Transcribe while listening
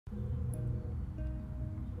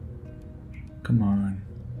Come on.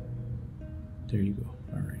 There you go.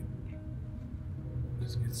 All right.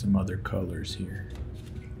 Let's get some other colors here.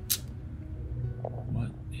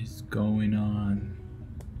 What is going on?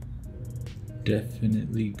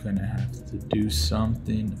 Definitely gonna have to do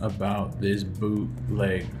something about this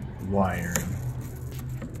bootleg wiring.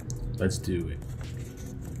 Let's do it.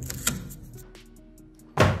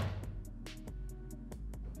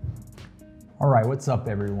 All right, what's up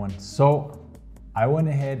everyone? So I went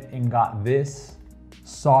ahead and got this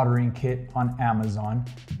soldering kit on Amazon.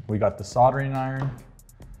 We got the soldering iron.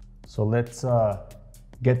 So let's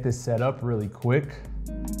get this set up really quick.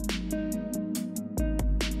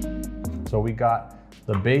 So we got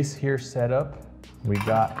the base here set up. We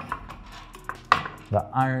got the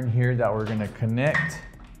iron here that we're gonna connect.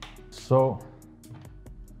 So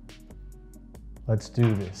let's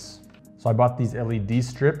do this. So I bought these LED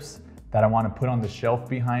strips that I want to put on the shelf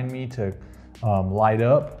behind me to light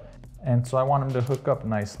up. And so I want them to hook up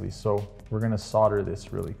nicely. So we're gonna solder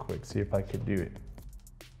this really quick, see if I could do it.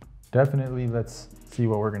 Definitely, let's see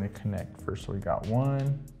what we're gonna connect first. So we got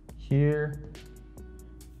one here,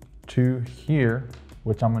 two here,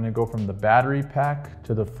 which I'm gonna go from the battery pack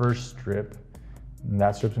to the first strip. And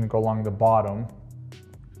that strip's gonna go along the bottom,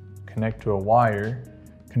 connect to a wire,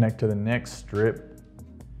 connect to the next strip,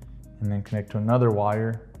 and then connect to another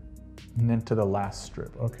wire, and then to the last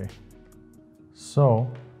strip. Okay, so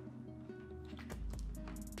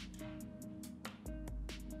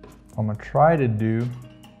what I'm gonna try to do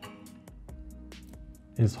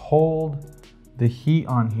is hold the heat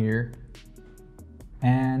on here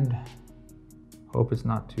and hope it's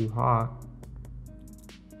not too hot.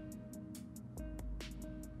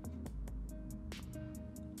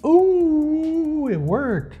 Ooh, it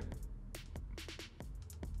worked.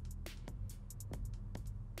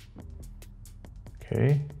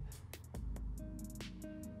 Okay.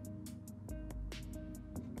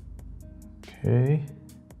 Okay.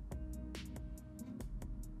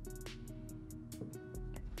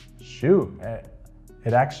 Shoot,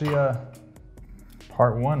 it actually,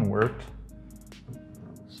 part one worked.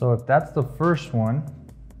 So if that's the first one,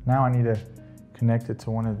 now I need to connect it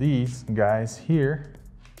to one of these guys here.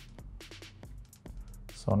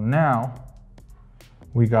 So now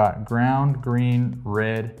we got ground, green,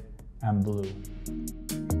 red, and blue.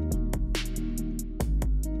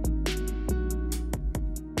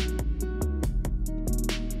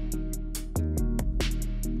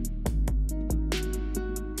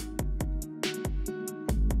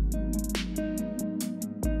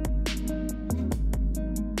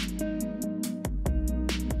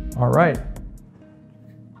 All right,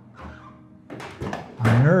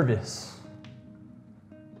 I'm nervous.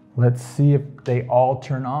 Let's see if they all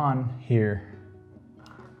turn on here.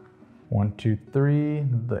 1, 2, 3,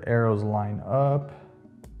 the arrows line up.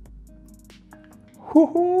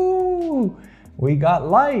 Woohoo! We got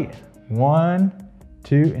light. 1,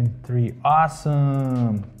 2, and 3,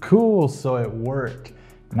 awesome. Cool, so it worked.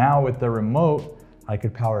 Now with the remote, I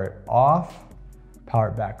could power it off, power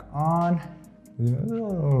it back on.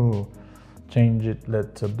 Oh, change it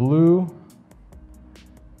to blue,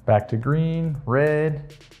 back to green,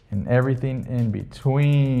 red, and everything in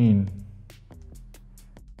between.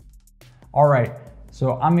 All right,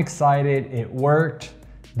 so I'm excited, it worked.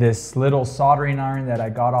 This little soldering iron that I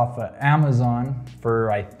got off of Amazon for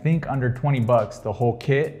I think under 20 bucks, the whole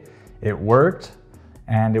kit, it worked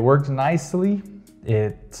and it worked nicely.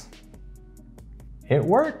 It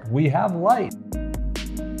worked, we have light.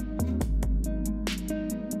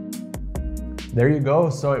 There you go,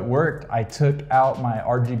 so it worked. I took out my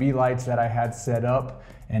RGB lights that I had set up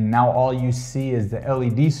and now all you see is the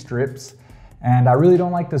LED strips. And I really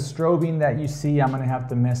don't like the strobing that you see. I'm gonna have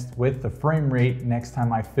to mess with the frame rate next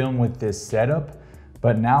time I film with this setup.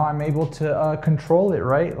 But now I'm able to control it,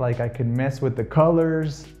 right? Like I can mess with the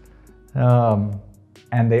colors and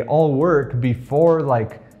they all work. Before,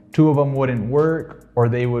 like 2 of them wouldn't work or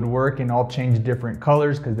they would work and all change different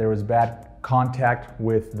colors because there was bad contact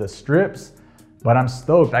with the strips. But I'm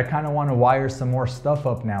stoked. I kind of want to wire some more stuff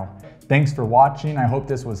up now. Thanks for watching. I hope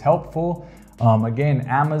this was helpful. Again,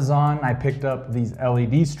 Amazon, I picked up these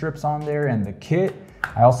LED strips on there and the kit.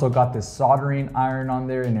 I also got this soldering iron on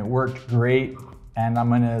there and it worked great. And I'm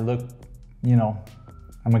gonna look, I'm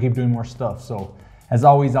gonna keep doing more stuff. So as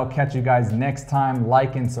always, I'll catch you guys next time.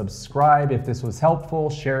 Like and subscribe if this was helpful.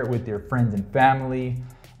 Share it with your friends and family.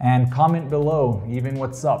 And comment below, even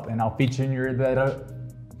what's up, and I'll feature in your that.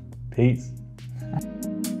 Peace.